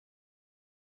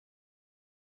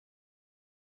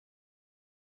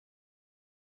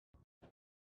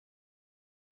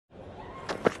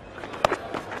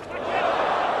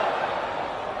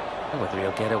whether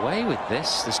he'll get away with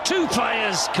this. There's two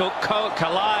players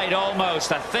collide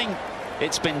almost. I think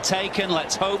it's been taken.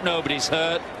 Let's hope nobody's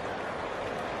hurt.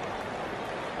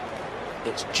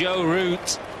 It's Joe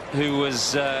Root who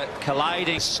was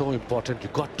colliding. It's so important. You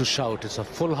got to shout. It's a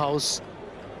full house.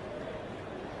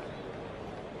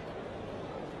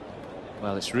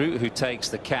 Well, it's Root who takes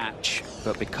the catch,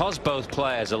 but because both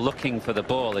players are looking for the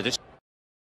ball, they just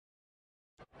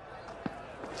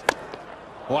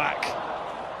whack.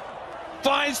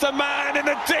 Finds the man in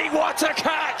the deep. What a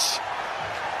catch!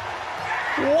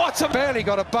 What a... Barely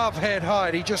got above head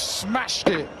height. He just smashed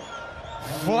it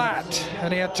flat,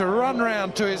 and he had to run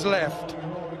round to his left.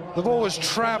 The ball was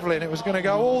travelling. It was going to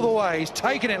go all the way. He's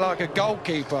taking it like a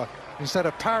goalkeeper. Instead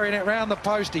of parrying it round the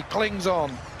post, he clings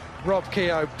on. Rob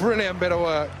Keogh, brilliant bit of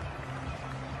work.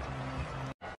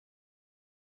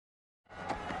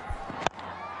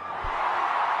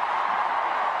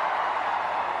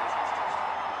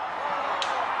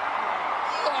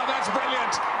 Oh, that's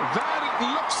brilliant.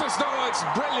 That looks as though it's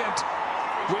brilliant.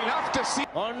 We'll have to see.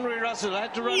 Andre Russell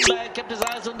had to run back, kept his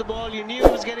eyes on the ball. You knew he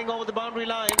was getting over the boundary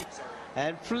line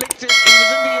and flicked it. He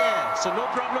was in the air, so no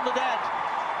problem with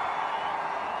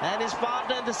that. And his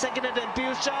partner in the second attempt,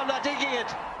 Piyush Chawla, taking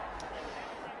it.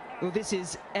 Well, this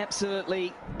is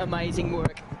absolutely amazing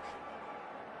work.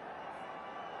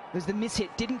 There's the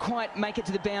mishit, didn't quite make it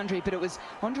to the boundary, but it was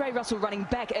Andre Russell running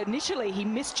back. Initially, he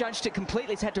misjudged it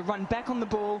completely. He's had to run back on the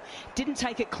ball, didn't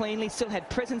take it cleanly, still had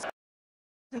presence.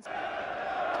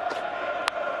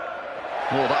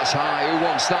 Oh, that's high. Who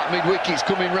wants that? Mid-wicket's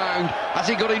coming round. Has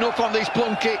he got enough on this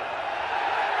Plunkett?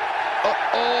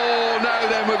 Oh, now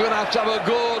then we're going to have a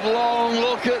good long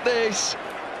look at this.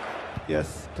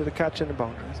 Yes, to the catch in the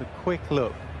boundary. It's a quick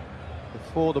look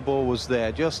before the ball was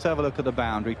there. Just have a look at the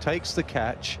boundary. Takes the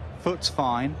catch. Foot's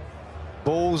fine.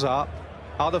 Ball's up.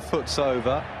 Other foot's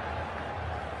over.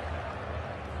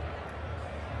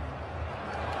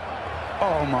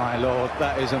 Oh my Lord,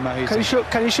 that is amazing.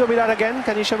 Can you show me that again?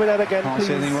 Can you show me that again, Can't please?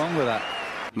 see anything wrong with that.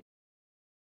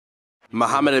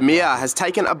 Mohammad Amir has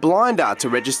taken a blinder to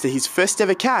register his first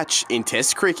ever catch in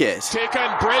Test cricket. Taken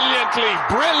brilliantly.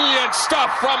 Brilliant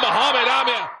stuff from Mohammad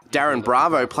Amir. Darren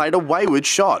Bravo played a wayward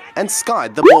shot and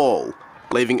skied the ball,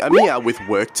 leaving Amir with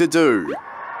work to do.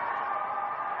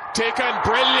 Taken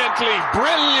brilliantly.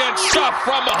 Brilliant stuff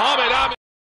from Mohammad Amir.